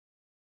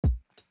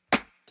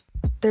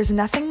There's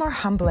nothing more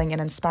humbling and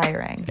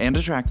inspiring And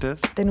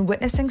attractive. than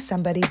witnessing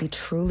somebody be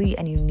truly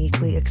and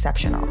uniquely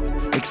exceptional.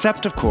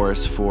 Except, of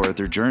course, for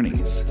their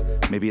journeys.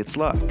 Maybe it's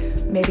luck.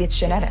 Maybe it's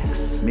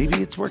genetics.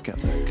 Maybe it's work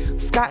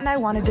ethic. Scott and I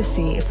wanted to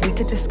see if we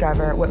could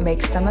discover what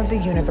makes some of the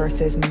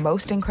universe's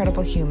most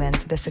incredible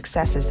humans the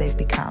successes they've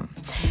become,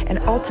 and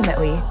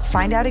ultimately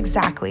find out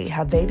exactly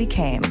how they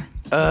became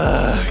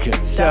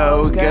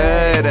So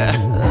good.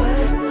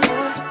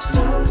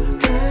 So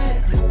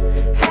good.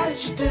 How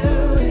did you do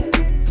it?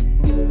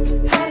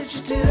 How did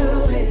you do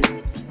it?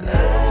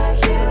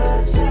 You're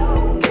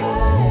so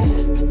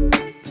good.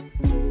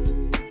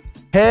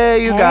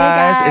 Hey, you Hey,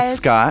 guys. guys. It's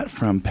Scott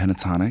from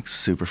Pentatonics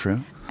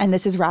Superfruit. And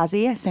this is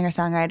Rozzi, a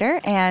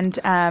singer-songwriter, and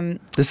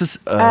This is,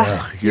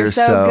 you're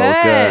so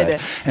good.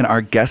 And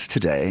our guest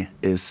today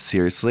is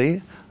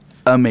seriously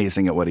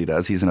amazing at what he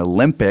does. He's an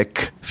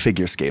Olympic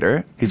figure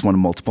skater. He's won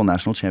multiple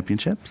national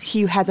championships.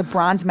 he has a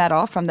bronze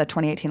medal from the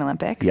 2018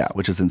 Olympics. Yeah,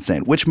 which is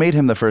insane. Which made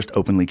him the first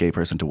openly gay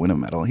person to win a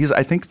medal. He's,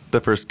 I think,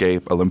 the first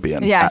gay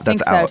Olympian. Yeah, I that's think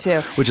so, out,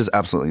 too. Which is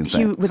absolutely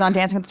insane. He was on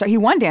Dancing with the Stars. He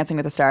won Dancing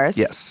with the Stars.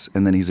 Yes,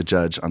 and then he's a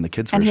judge on the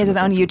kids' And he has version his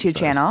of own Dancing with the YouTube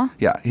Stars. channel.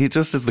 Yeah, he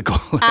just is the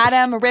coolest.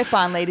 Adam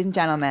Rippon, ladies and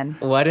gentlemen.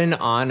 What an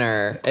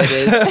honor it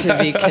is to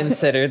be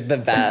considered the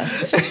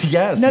best.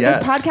 Yes, No, yes.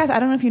 this podcast, I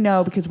don't know if you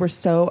know, because we're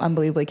so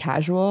unbelievably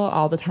casual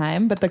all the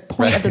time, but the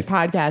point of this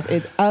podcast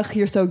is,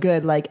 you're so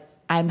good. Like,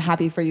 I'm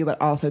happy for you, but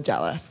also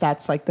jealous.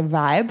 That's like the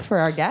vibe for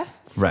our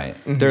guests. Right.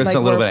 There's Like a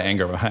little we're- bit of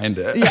anger behind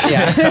it.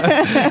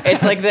 Yeah.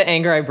 It's like the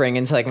anger I bring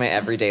into like my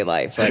everyday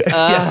life. Like,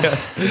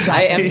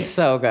 I am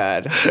so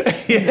good.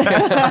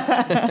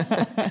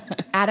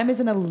 Adam is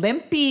an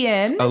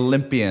Olympian.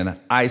 Olympian,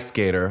 ice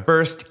skater,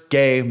 first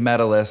gay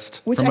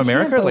medalist Which from I can't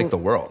America or like believe- the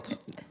world.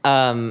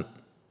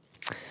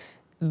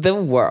 The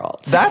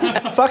world. That's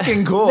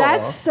fucking cool.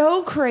 That's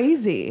so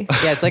crazy.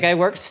 Yeah, it's like I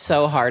worked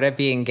so hard at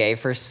being gay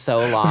for so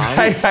long.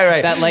 right.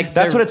 That like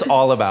That's what it's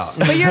all about.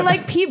 But you're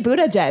like Pete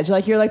Buttigieg.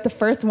 Like, you're like the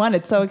first one.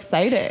 It's so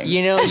exciting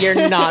You know,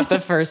 you're not the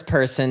first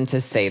person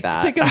to say to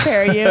that.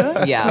 compare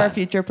you Yeah. to our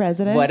future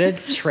president. What a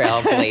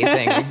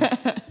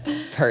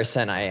trailblazing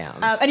person I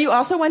am. And you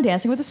also won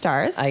Dancing with the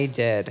Stars. I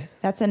did.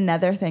 That's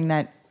another thing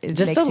that is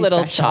Just makes a you little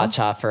special.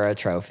 cha-cha for a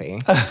trophy.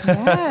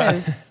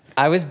 Yes.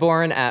 I was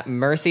born at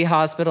Mercy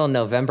Hospital,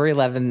 November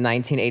 11,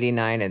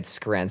 1989 in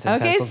Scranton,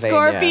 Okay,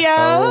 Pennsylvania. Scorpio.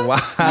 Oh, wow.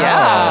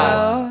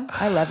 Yeah.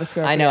 I love a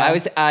Scorpio. I know. I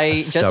just read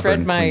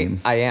stubborn my. queen.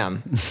 I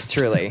am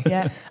truly.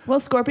 Yeah. Well,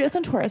 Scorpios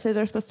and Tauruses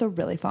are supposed to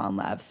really fall in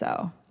love.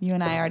 So you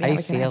and I already have I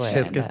a feel connection.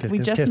 it. Kiss, kiss, We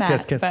kiss, just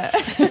kiss, met.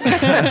 kiss,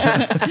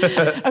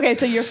 But okay,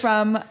 so you're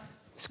from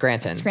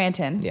Scranton.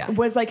 Scranton. Yeah.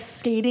 Was like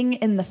skating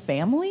in the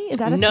family? Is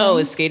that a No,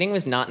 thing? skating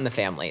was not in the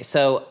family.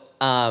 So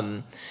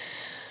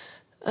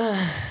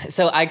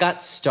I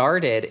got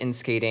started in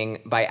skating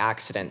by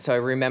accident. So I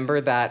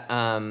remember that,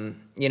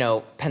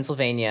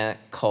 Pennsylvania,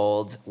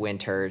 cold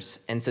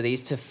winters. And so they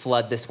used to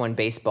flood this one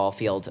baseball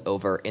field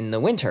over in the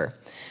winter.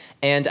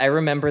 And I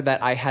remember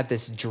that I had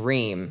this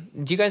dream.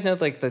 Do you guys know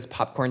like those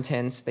popcorn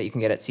tins that you can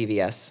get at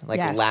CVS? Like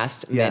Yes.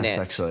 last Yes, minute.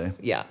 actually.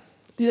 Yeah.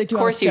 Do you, like, do Of it on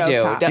a course you do.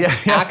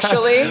 stovetop?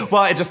 Actually,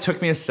 Well, it just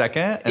took me a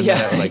second and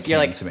then it like you're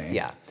came like, to me.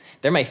 yeah.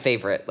 They're my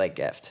favorite like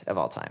gift of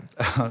all time.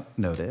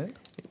 Noted.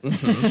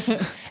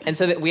 And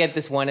so that we had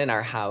this one in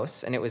our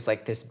house, and it was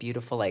like this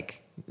beautiful,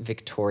 like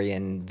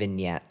Victorian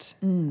vignette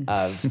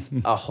of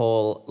a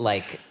whole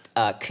like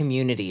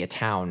community, a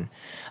town,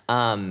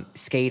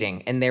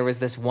 skating. And there was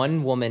this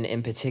one woman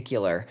in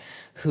particular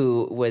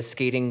who was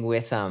skating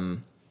with a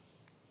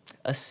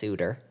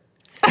suitor,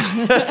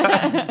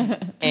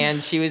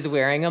 and she was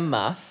wearing a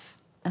muff,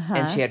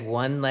 and she had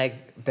one leg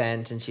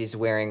bent, and she's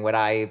wearing what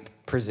I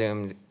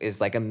presumed is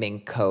like a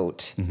mink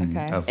coat. Okay.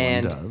 As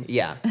And one does.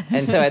 yeah.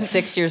 And so at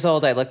 6 years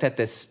old, I looked at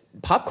this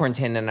popcorn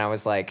tin and I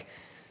was like,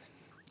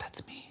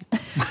 that's me.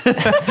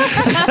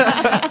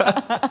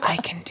 I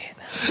can do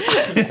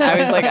that. I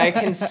was like, I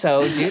can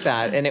so do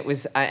that. And it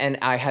was, and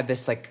I had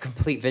this like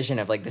complete vision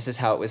of like, this is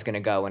how it was going to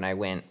go when I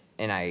went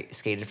and I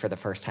skated for the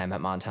first time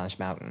at Montage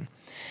Mountain.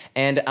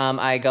 And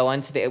I go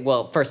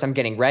onto first I'm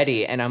getting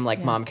ready and I'm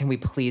like, Mom, can we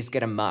please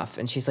get a muff?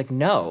 And she's like,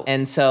 no.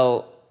 And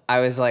so I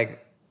was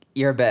like,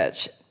 you're a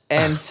bitch.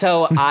 And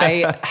so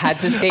I had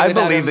to skate I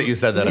without believe a- that you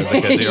said that as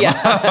a kid to your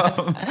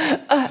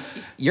mom.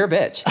 You're a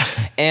bitch.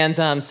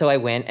 And so I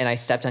went and I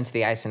stepped onto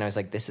the ice and I was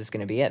like, this is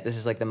going to be it. This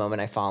is like the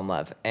moment I fall in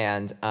love.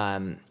 And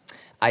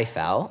I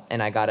fell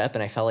and I got up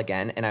and I fell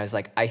again. And I was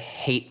like, I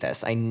hate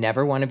this. I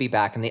never want to be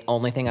back. And the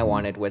only thing I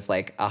wanted was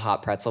like a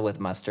hot pretzel with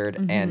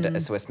mustard and a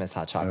Swiss Miss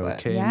hot chocolate.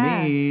 Okay,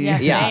 Yeah. me. Yeah,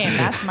 Yeah. same.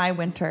 That's my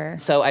winter.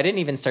 So I didn't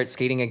even start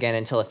skating again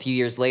until a few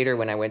years later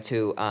when I went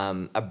to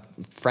a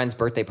friend's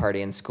birthday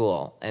party in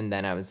school. And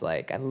then I was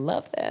like, I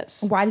love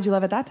this. Why did you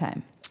love it that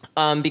time?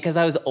 Because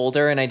I was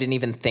older and I didn't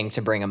even think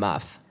to bring a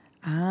muff.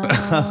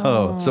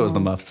 Oh, so it was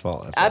the muff's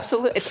fault.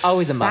 Absolutely. It's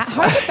always a muff.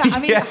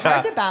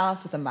 Hard to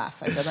balance with a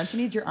muff. I feel. Don't you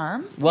need your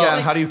arms? Well, Yeah,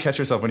 and how do you catch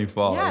yourself when you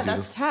fall? yeah, Like, you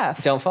that's just-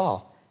 tough. Don't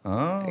fall.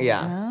 Oh.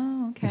 Yeah.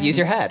 Oh, okay. Use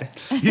your head.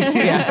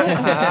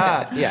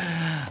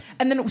 Yeah.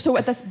 And then, so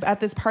at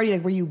this party,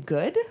 like, were you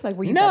good? Like,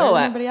 were you better No,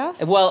 than everybody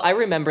else? well, I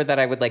remember that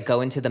I would like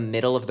go into the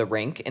middle of the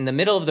rink, and the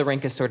middle of the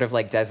rink is sort of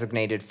like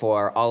designated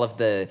for all of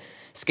the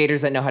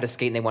skaters that know how to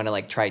skate and they want to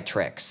like try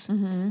tricks.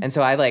 And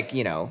so I like,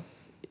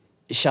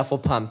 shuffle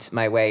pumped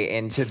my way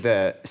into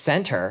the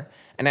center,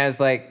 and I was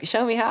like,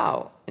 show me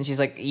how. And she's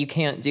like, you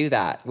can't do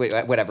that,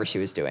 whatever she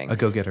was doing. A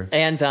go-getter.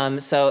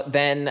 And so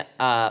then,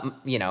 I'm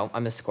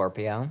a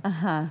Scorpio.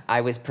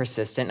 I was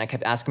persistent, and I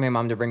kept asking my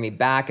mom to bring me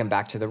back and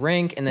back to the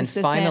rink. And then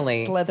Persistent,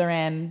 finally,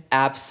 Slytherin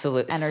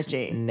absolute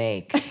energy.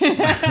 snake.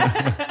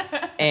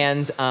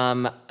 And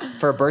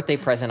for a birthday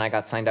present, I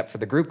got signed up for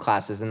the group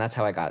classes, and that's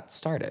how I got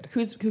started.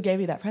 Who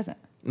gave you that present?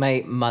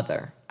 My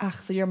mother.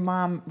 So your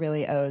mom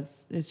really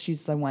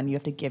she's the one you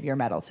have to give your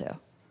medal to.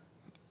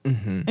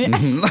 My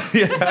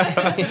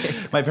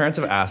parents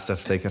have asked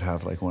if they could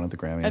have like one of the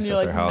Grammys at you're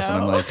their like, house, no.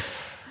 and I'm like,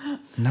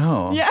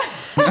 no. Yeah.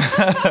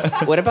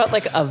 What about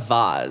like a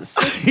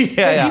vase?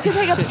 Yeah. You can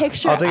take a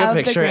picture I'll take a of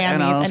picture the Grammys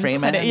and I'll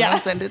frame put it and yeah. I'll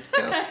send it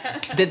to you.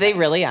 Did they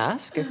really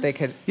ask if they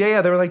could?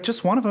 Yeah. They were like,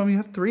 just one of them. You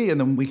have 3, and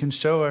then we can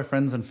show our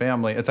friends and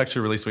family. It's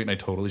actually really sweet, and I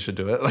totally should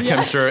do it. Like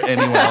I'm sure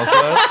anyone else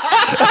would.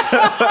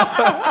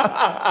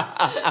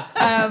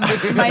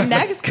 My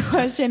next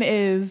question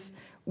is,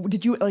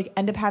 did you like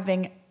end up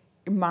having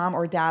mom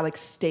or dad like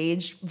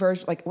stage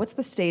version? Like, what's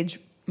the stage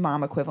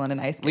mom equivalent in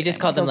ice skating? We just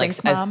called them like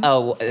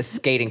a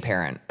skating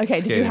parent. Okay,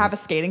 did you Skating. have a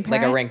skating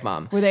parent? Like a rink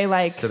mom. Were they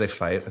like? Do they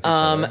fight with each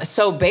other?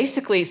 So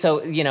basically,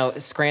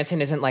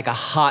 Scranton isn't like a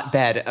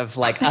hotbed of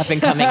like up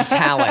and coming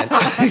talent.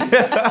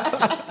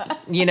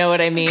 You know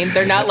what I mean?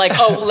 They're not like,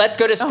 oh, let's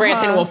go to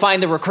Scranton. We'll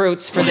find the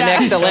recruits for the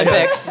next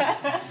Olympics.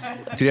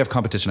 Did you have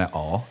competition at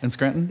all in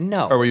Scranton?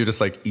 No. Or were you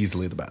just like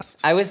easily the best?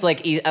 I was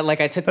like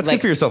I took That's like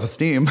good for your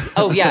self-esteem.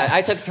 Oh yeah,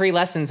 I took 3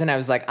 lessons and I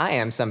was like, I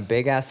am some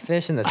big ass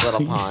fish in this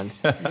little pond.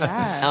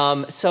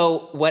 Yeah.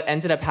 So what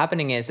ended up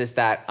happening is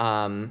that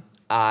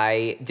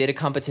I did a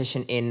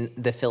competition in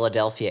the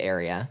Philadelphia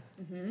area.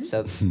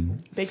 So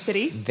Big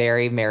city.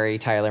 very Mary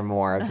Tyler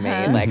Moore of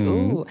me, like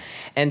ooh.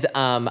 And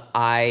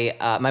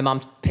my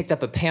mom picked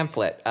up a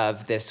pamphlet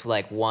of this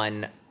like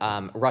one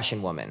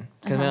Russian woman,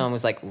 because my mom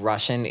was like,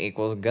 Russian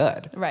equals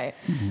good. Right.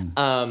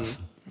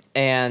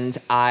 And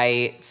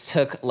I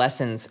took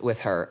lessons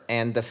with her,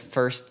 and the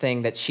first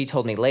thing that she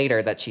told me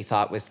later that she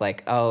thought was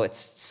like, oh, it's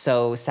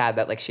so sad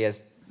that like she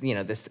has,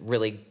 this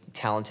really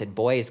talented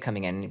boy is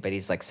coming in, but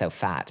he's like so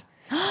fat.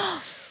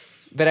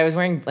 But I was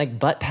wearing like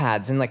butt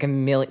pads and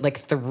like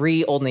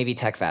 3 Old Navy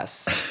tech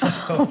vests.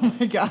 Oh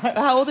my God.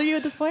 How old are you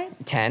at this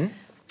point? 10.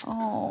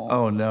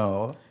 Oh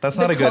no. That's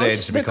not a good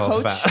age to be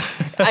called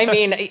fat. I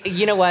mean,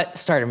 you know what?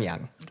 Start him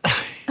young.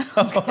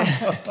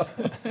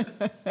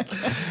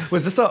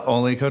 Was this the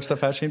only coach that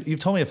fat shamed? You've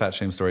told me a fat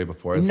shame story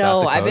before. Is No,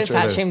 that the I've been coach, or fat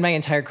there's- shamed my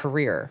entire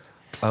career.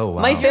 Oh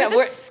wow. My You're the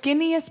we're-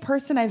 skinniest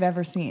person I've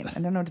ever seen. I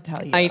don't know what to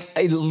tell you. I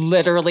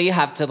literally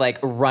have to like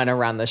run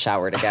around the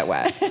shower to get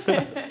wet.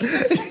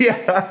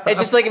 Yeah. It's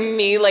just like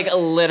me, like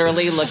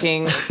literally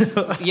looking,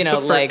 For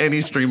like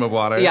any stream of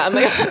water. yeah. I'm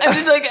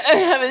just like I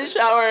haven't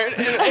showered.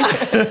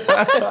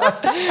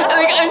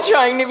 Like I'm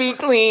trying to be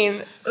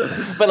clean,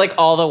 but like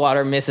all the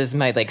water misses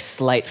my like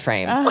slight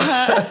frame. I'm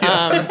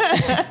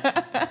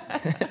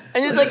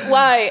just like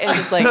why? And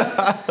just like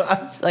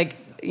it's like.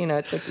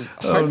 It's like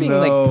hard being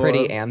like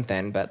pretty and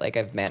thin, but like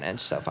I've managed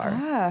so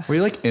far. Were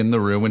you like in the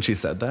room when she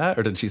said that,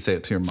 or did she say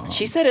it to your mom?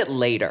 She said it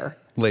later.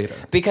 Later.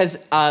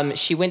 Because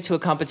she went to a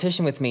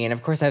competition with me, and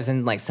of course I was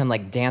in like some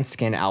like dance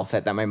skin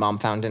outfit that my mom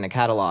found in a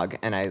catalog,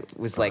 and I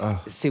was like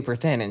super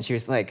thin, and she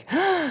was like,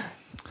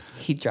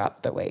 he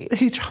dropped the weight.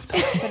 He dropped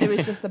it. But it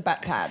was just the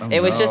butt pads.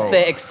 It was just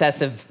the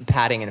excessive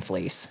padding and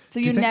fleece. So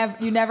you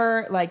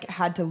never like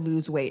had to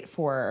lose weight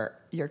for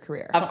your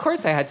career. Of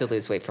course I had to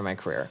lose weight for my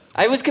career.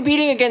 I was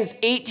competing against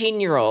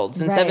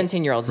 18-year-olds and Right.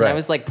 17-year-olds, and I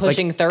was like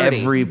pushing 30.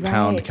 Every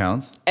pound Right.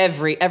 counts.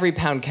 Every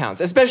pound counts,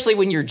 especially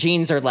when your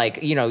genes are like,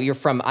 you're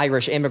from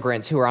Irish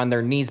immigrants who are on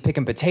their knees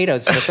picking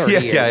potatoes for 30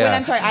 years. yeah. Wait,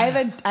 I'm sorry.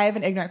 I have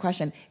an ignorant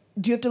question.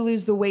 Do you have to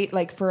lose the weight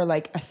like for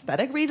like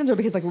aesthetic reasons, or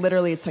because like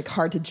literally it's like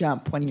hard to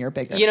jump when you're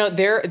bigger?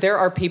 There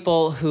are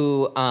people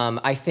who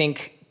I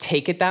think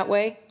take it that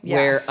way, Yeah.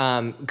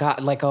 where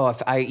God, like, oh,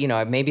 if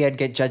I, maybe I'd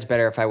get judged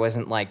better if I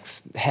wasn't like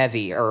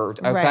heavy or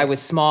if I Right.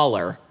 was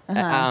smaller.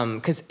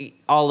 Because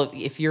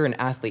if you're an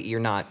athlete, you're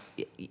not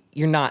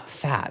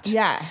fat.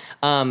 Yeah.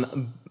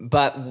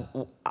 But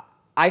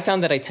I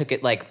found that I took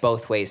it like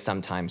both ways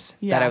sometimes.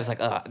 Yeah. That I was like,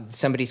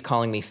 somebody's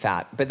calling me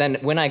fat. But then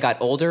when I got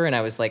older and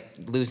I was like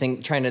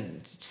trying to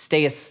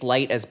stay as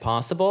slight as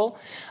possible,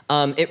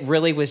 it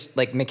really was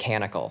like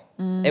mechanical.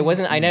 It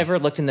wasn't, I never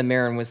looked in the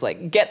mirror and was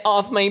like, get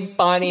off my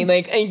body.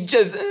 Like I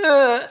just,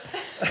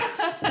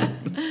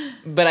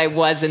 but I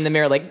was in the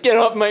mirror like, get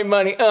off my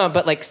body.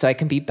 But like, so I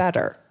can be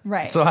better.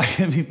 Right. So I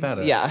can be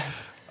better. Yeah.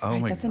 Oh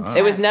my That's god. intense.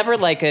 It was never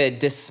like a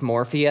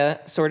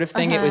dysmorphia sort of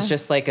thing. It was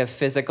just like a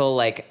physical,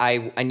 like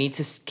I need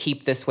to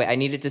keep this weight. I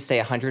needed to stay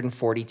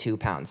 142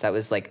 pounds. That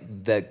was like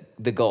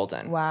the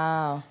golden.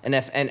 Wow.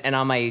 And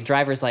on my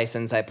driver's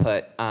license, I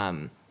put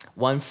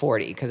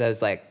 140 because I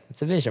was like,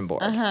 it's a vision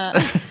board.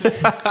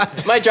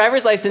 My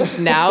driver's license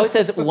now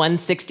says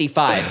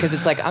 165 because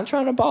it's like, I'm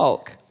trying to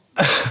bulk.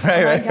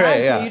 right,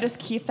 yeah. So you just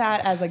keep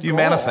that as a goal. You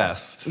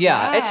manifest.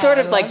 Yeah, it's sort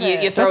of I like love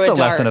it. you throw That's a the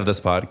dart. lesson of this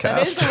podcast.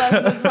 That is the lesson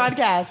of this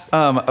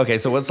podcast. Okay,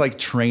 so what's like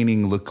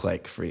training look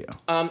like for you?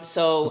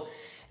 So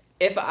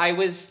if I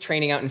was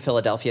training out in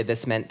Philadelphia,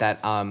 this meant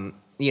that,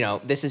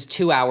 this is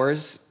 2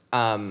 hours,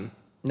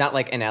 not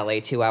like in LA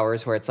 2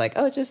 hours where it's like,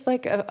 oh, it's just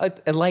like a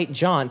light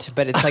jaunt,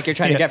 but it's like you're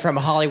trying to get from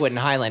Hollywood and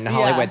Highland to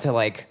Hollywood to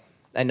like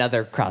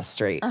another cross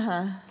street.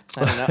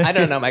 I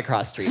don't know my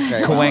cross streets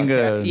very well.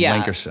 Cahuenga and Yeah,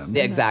 Lancashire.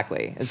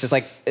 exactly. It's just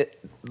like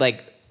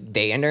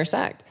they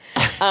intersect.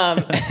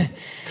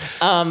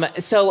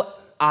 So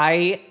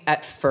I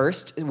at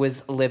first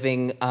was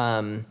living.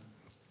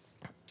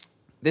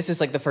 This was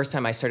like the first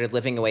time I started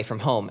living away from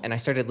home, and I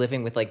started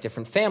living with like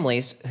different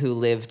families who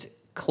lived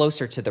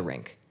closer to the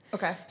rink.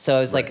 Okay. So I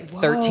was like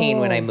 13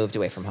 when I moved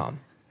away from home.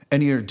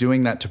 And you're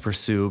doing that to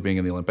pursue being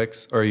in the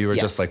Olympics? Or you were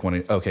Yes. just like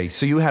wanting, okay,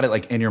 so you had it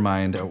like in your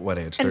mind at what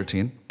age,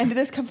 13? And did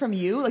this come from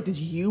you? Like, did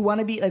you want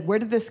to be, like, where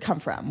did this come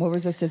from? What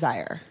was this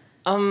desire?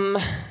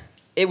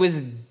 It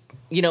was,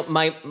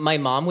 my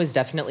mom was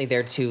definitely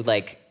there to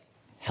like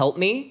help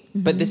me,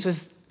 but this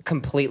was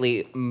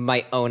completely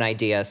my own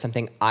idea,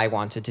 something I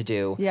wanted to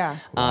do. Yeah.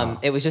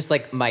 It was just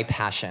like my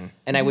passion,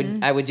 and I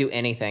would do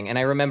anything. And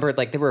I remember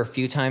like there were a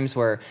few times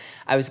where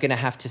I was gonna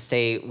have to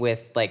stay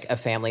with like a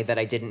family that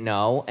I didn't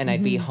know, and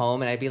I'd be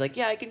home and I'd be like,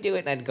 yeah, I can do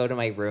it, and I'd go to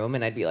my room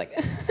and I'd be like,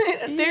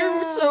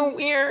 they're so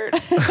weird.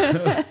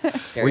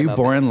 Were you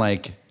born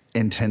like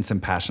intense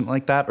and passionate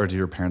like that, or did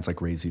your parents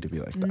like raise you to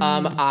be like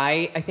that?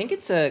 I think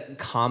it's a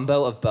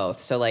combo of both.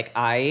 So like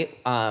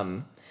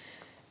when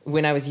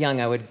I was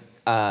young, I would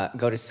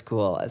go to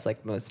school as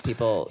like most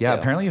people Yeah, do.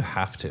 apparently you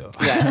have to.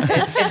 Yeah,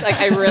 it's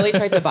like I really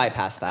tried to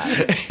bypass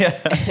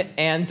that.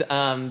 And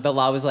the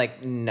law was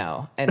like,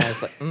 no. And I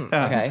was like,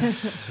 okay.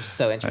 It's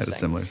so I had a interesting.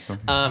 similar story.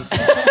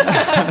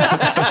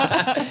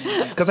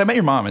 Because I met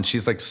your mom and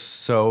she's like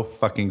so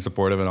fucking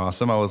supportive and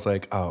awesome. I was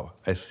like, oh,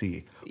 I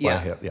see.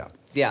 Yeah.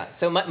 Yeah.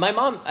 So my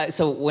mom,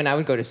 so when I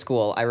would go to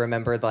school, I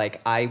remembered like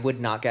I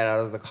would not get out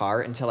of the car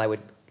until I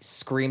would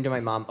scream to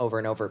my mom over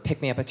and over,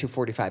 pick me up at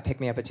 2:45,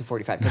 pick me up at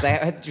 2:45. Because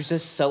I was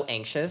just so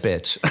anxious.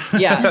 Bitch.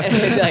 Yeah. And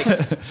it was like,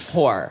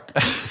 whore.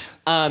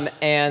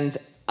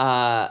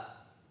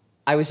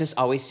 I was just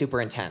always super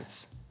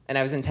intense. And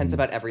I was intense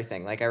about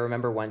everything. Like I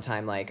remember one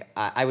time, like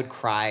I would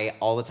cry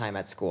all the time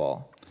at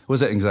school.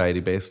 Was it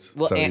anxiety based?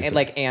 Well,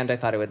 and I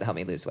thought it would help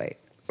me lose weight.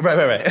 Right.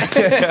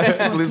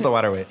 Lose the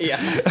water weight. Yeah.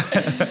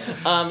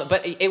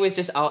 But it was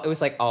just it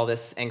was like all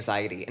this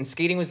anxiety, and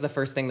skating was the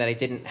first thing that I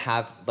didn't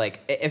have. Like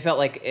it felt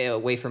like a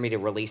way for me to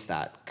release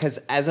that, because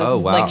as a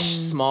like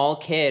small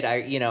kid,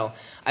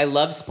 I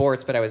loved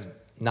sports, but I was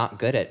not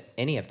good at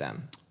any of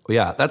them.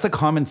 Yeah, that's a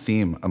common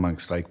theme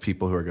amongst like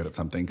people who are good at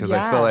something, because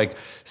I feel like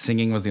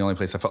singing was the only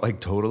place I felt like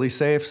totally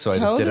safe, so I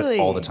just did it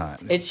all the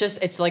time.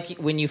 It's like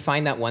when you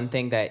find that one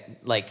thing that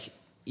like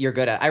you're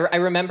good at. I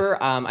remember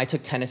I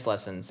took tennis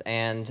lessons,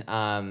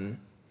 and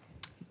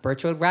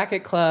Birchwood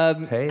Racket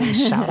Club. Hey,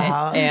 shout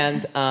out.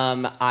 And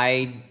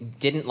I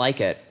didn't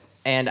like it.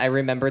 And I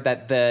remember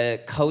that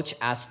the coach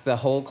asked the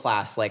whole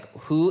class, like,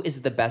 who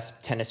is the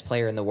best tennis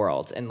player in the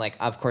world? And, like,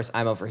 of course,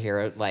 I'm over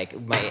here, like,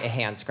 my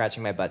hand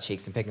scratching my butt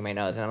cheeks and picking my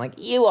nose. And I'm like,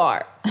 you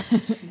are.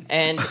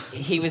 And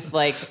he was,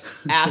 like,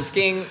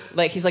 asking,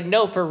 like, he's like,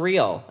 no, for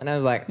real. And I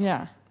was like,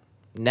 Yeah.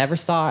 never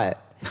saw it.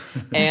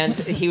 And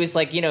he was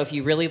like, if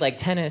you really like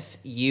tennis,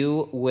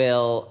 you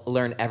will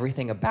learn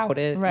everything about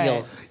it.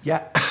 Right.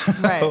 Yeah.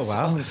 Right. Oh,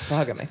 wow. Oh,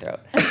 frog in my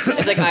throat.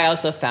 It's like I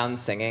also found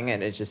singing,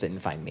 and it just didn't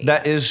find me.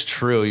 That is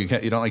true. You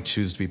don't like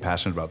choose to be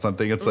passionate about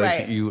something. It's like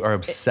Right. you are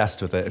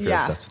obsessed with it if you're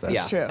obsessed with it.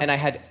 Yeah, true. And I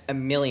had a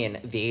million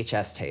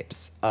VHS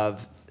tapes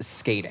of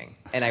skating,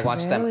 and I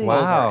watched them Really?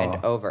 Wow. over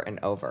and over and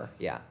over.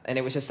 Yeah, and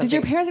it was just Did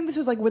something. your parents think this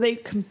was like,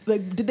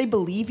 did they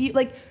believe you?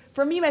 Like,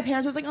 for me, my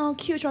parents was like, oh,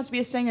 cute, she wants to be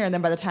a singer. And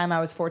then by the time I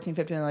was 14,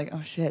 15, they're like,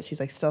 oh shit, she's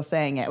like still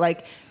saying it.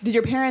 Like, did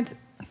your parents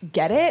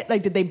get it?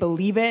 Like, did they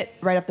believe it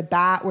right off the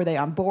bat? Were they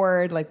on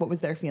board? Like, what was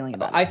their feeling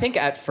about it? I think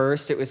at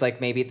first it was like,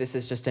 maybe this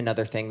is just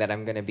another thing that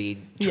I'm going to be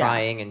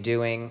trying and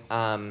doing.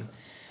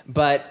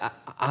 But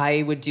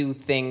I would do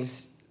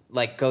things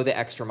like go the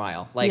extra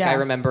mile. Like I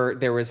remember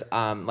there was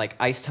like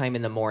ice time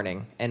in the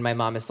morning, and my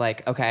mom is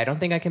like, okay, I don't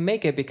think I can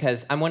make it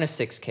because I'm one of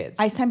 6 kids.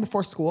 Ice time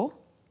before school?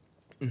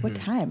 Mm-hmm. What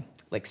time?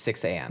 Like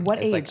 6 a.m. What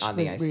It's, age like, on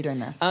the were ice. you doing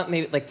this?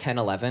 Maybe like 10,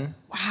 11.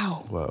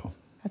 Wow. Whoa.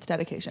 That's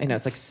dedication. I know,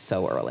 it's like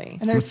so early.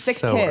 And there's 6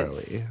 So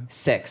kids. early.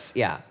 6,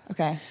 yeah.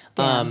 Okay.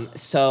 Damn.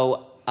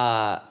 So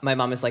my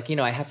mom is like,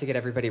 I have to get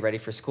everybody ready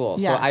for school.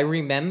 So Yeah. I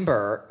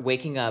remember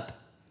waking up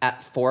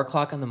at 4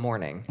 o'clock in the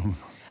morning.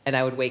 and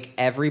I would wake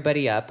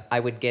everybody up. I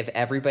would give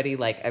everybody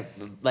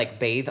like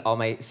bathe all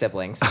my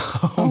siblings.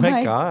 Oh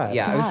my God.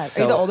 Yeah, I was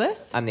Are you the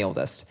oldest? I'm the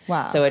oldest.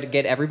 Wow. So I'd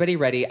get everybody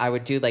ready. I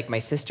would do like my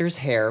sister's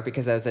hair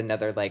because that was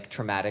another like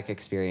traumatic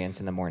experience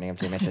in the morning of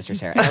doing my sister's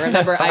hair. And I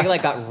remember I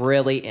like got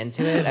really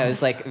into it. I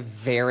was like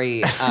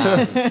very,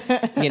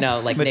 like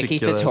Nikki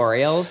Meticulous.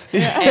 tutorials,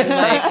 and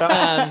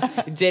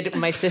like did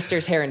my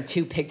sister's hair in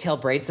 2 pigtail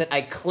braids that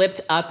I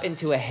clipped up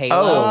into a halo.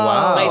 Oh,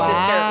 wow. My sister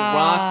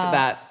rocked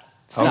that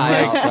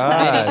style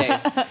many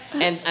days,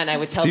 and I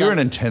would tell So them. you were an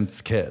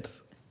intense kid.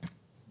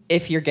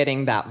 If you're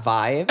getting that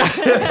vibe.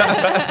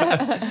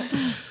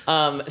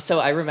 So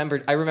I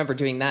remember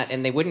doing that,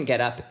 and they wouldn't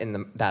get up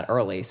that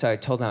early. So I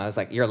told them, I was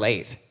like, "You're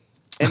late,"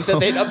 and so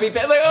they'd be like,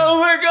 "Oh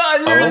my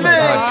God, you're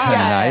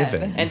late!"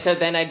 Conniving. And so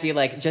then I'd be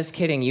like, "Just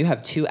kidding, you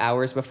have 2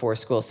 hours before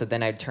school." So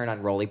then I'd turn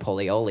on Roly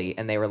Poly Oly,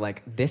 and they were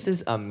like, "This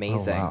is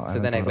amazing." Oh, wow. I So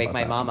then hadn't I'd thought wake about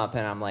my that. mom up,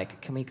 and I'm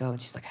like, "Can we go?"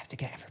 And she's like, "I have to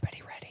get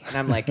everybody ready." And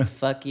I'm like,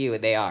 "Fuck you."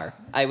 They are.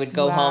 I would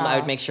go home. I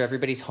would make sure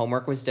everybody's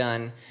homework was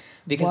done.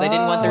 Because I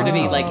didn't want there to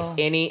be like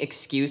any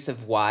excuse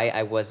of why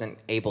I wasn't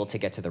able to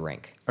get to the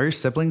rink. Are your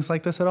siblings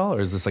like this at all,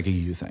 or is this like a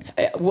you thing?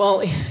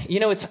 Well,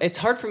 it's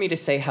hard for me to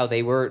say how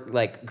they were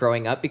like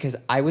growing up because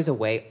I was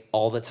away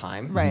all the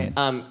time. Right.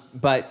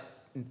 But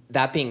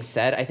that being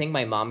said, I think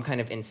my mom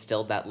kind of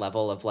instilled that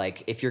level of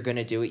like, if you're going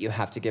to do it, you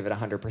have to give it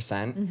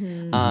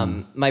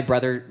 100%. My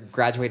brother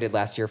graduated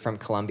last year from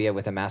Columbia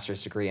with a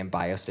master's degree in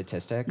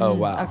biostatistics. Oh,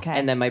 wow. Okay.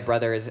 And then my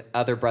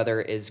other brother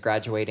is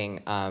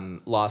graduating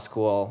law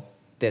school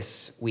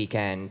this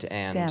weekend,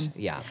 and Damn.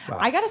 yeah.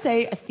 I gotta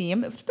say, a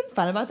theme. What's been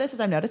fun about this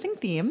is I'm noticing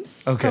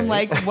themes Okay. from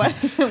like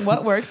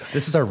what works.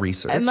 This is our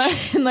research. And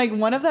like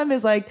one of them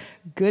is like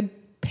good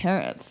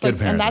parents. Good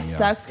Like, and that parenting, yeah.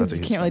 sucks because That's a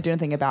you huge can't really thing. do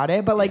anything about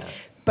it. But like,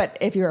 but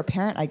if you're a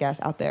parent, I guess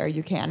out there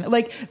you can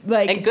like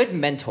And good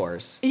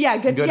mentors. yeah,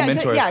 good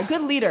mentors.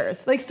 good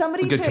leaders. Like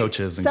somebody Good to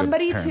coaches and good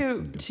somebody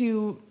parents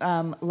to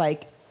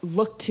like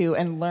look to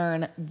and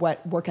learn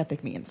what work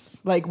ethic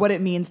means, like what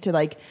it means to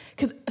like,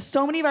 because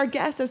so many of our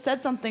guests have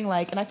said something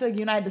like, and I feel like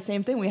you and I had the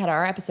same thing. We had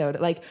our episode,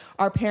 like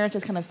our parents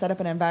just kind of set up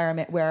an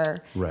environment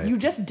where Right. you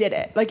just did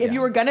it. Like if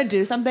you were gonna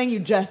do something, you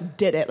just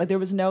did it. Like there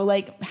was no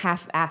like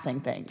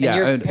half-assing things. Yeah,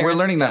 your and we're parents-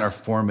 learning that in our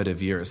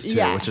formative years too,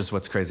 Yeah. which is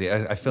what's crazy.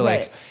 I feel Right.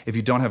 like if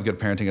you don't have good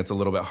parenting, it's a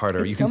little bit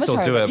harder. It's You so can much still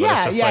do harder. it, but it's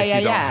Yeah, just yeah, like yeah,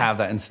 you don't yeah. have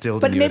that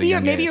instilled But in you at a maybe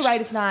young maybe age. you're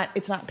right.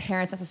 It's not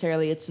parents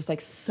necessarily. It's just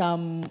like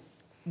someone.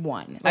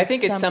 I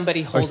think it's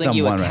somebody holding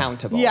you someone, right.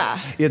 accountable. Yeah.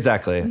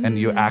 Exactly, and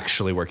you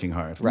actually working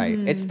hard. Right.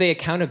 It's the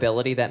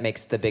accountability that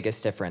makes the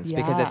biggest difference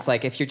because Yeah. it's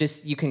like if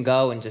you can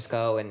go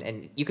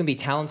and you can be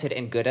talented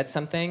and good at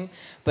something,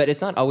 but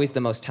it's not always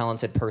the most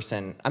talented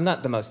person. I'm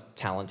not the most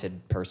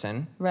talented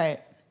person. Right.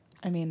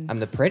 I mean, I'm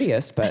the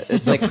prettiest, but it's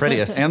It's like like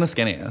prettiest and the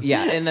skinniest.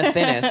 yeah, and the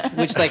thinnest,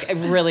 which like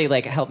really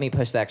like helped me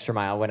push the extra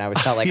mile when I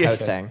felt like Yeah.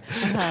 hosting.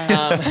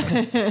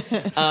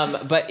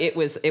 But it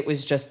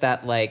was just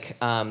that like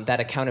that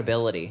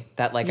accountability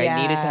that like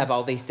I needed to have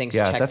all these things.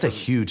 Yeah, checked that's a from-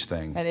 huge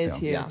thing. that is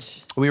Yeah.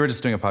 huge. We were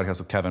just doing a podcast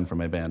with Kevin from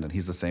my band, and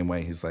he's the same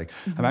way. He's like,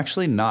 I'm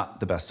actually not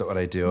the best at what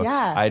I do.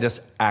 Yeah. I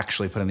just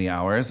actually put in the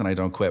hours, and I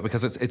don't quit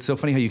because it's so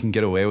funny how you can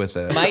get away with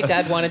it. My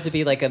dad wanted to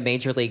be like a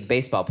major league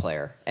baseball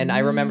player, and I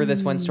remember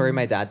this one story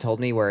my dad told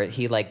me where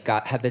he like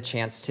had the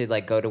chance to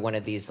like go to one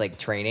of these like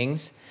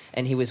trainings,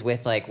 and he was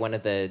with like one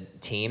of the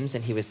teams,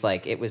 and he was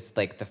like, it was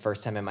like the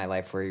first time in my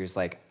life where he was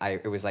like,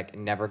 it was like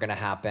never gonna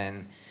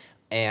happen,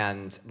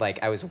 and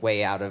like I was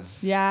way out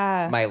of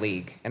my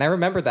league, and I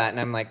remember that, and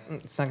I'm like,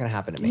 it's not gonna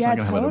happen to me. Yeah, not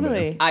gonna happen to me.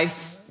 totally. I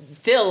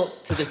still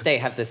to this day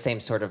have the same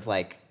sort of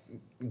like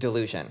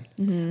delusion,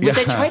 which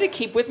I try to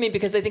keep with me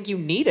because I think you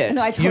need it.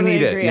 No, I totally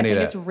need it. agree. You I need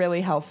think it. it's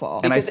really helpful.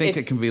 And I Because think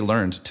if- it can be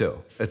learned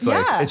too. It's Yeah.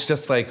 like it's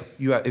just like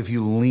if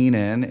you lean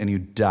in and you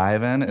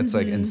dive in, it's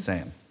like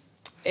insane.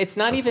 It's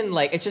not even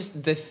like it's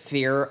just the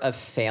fear of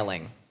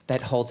failing that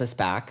holds us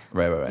back.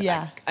 Right.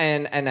 Yeah.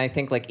 And I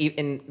think like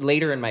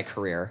later in my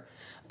career,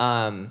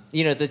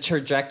 the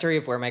trajectory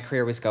of where my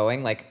career was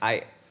going, like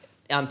I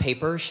on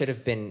paper should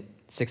have been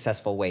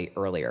successful way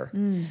earlier.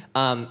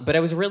 But I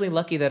was really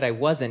lucky that I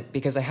wasn't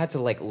because I had to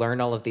like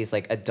learn all of these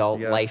like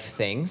adult life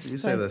things. You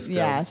say this. Too.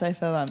 Yeah, so I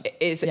feel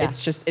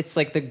It's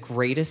like the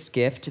greatest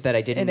gift that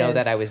I didn't It know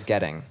that I is. was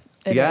getting.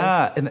 It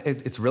Yeah, is. and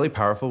it's really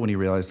powerful when you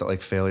realize that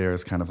like failure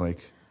is kind of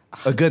like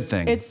a good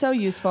thing. It's so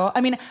useful.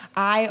 I mean,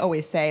 I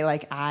always say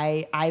like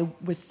I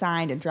was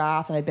signed and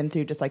dropped, and I've been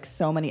through just like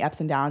so many ups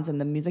and downs in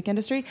the music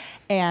industry,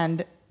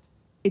 and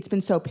it's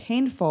been so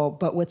painful.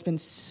 But what's been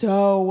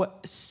so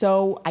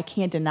I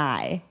can't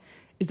deny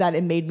is that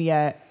it made me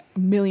a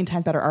million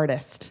times better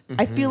artist.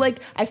 I feel like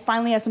I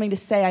finally have something to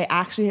say. I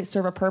actually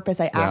serve a purpose.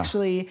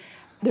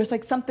 There's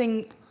like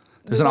something.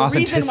 There's an a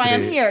reason why I'm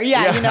authenticity. here.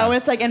 Yeah, Yeah.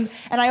 it's like, and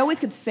I always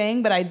could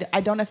sing, but I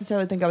don't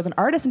necessarily think I was an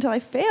artist until I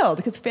failed,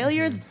 because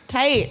failure is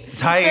tight.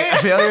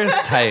 Failure is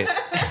tight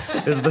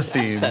is the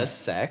theme. So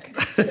sick.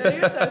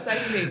 Failure is so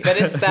sexy. But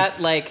it's that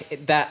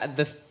like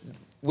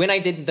when I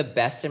did the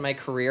best in my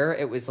career,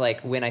 it was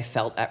like when I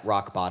felt at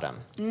rock bottom.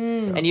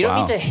 And you don't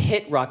Wow. need to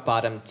hit rock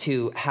bottom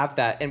to have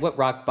that. And what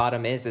rock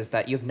bottom is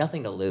that you have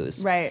nothing to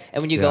lose. Right.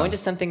 And when you go Yeah. into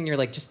something and you're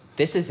like, just,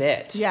 this is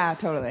it. Yeah,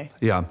 totally.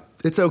 Yeah.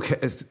 It's okay.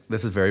 This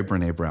is very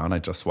Brene Brown. I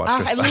just watched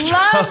her I special.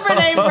 love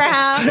Brene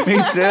Brown. Me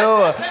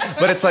too.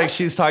 But it's like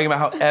she's talking about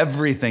how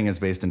everything is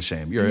based in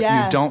shame. You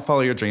don't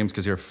follow your dreams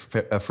because you're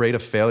afraid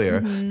of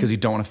failure because you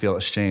don't want to feel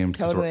ashamed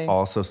because Totally. we're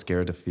all so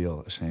scared to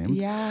feel ashamed.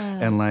 Yeah.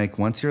 And like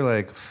once you're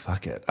like,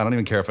 fuck it, I don't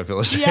even care if I feel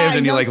ashamed, Yeah,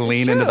 and you no, like it's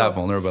lean into true. that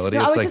vulnerability.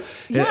 No, I it's was like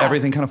just- yeah.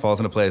 everything kind of falls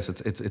into place.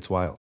 It's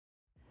wild.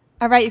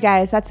 All right, you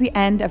guys, that's the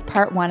end of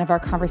part 1 of our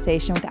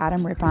conversation with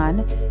Adam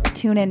Rippon.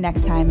 Tune in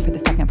next time for the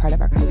second part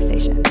of our conversation.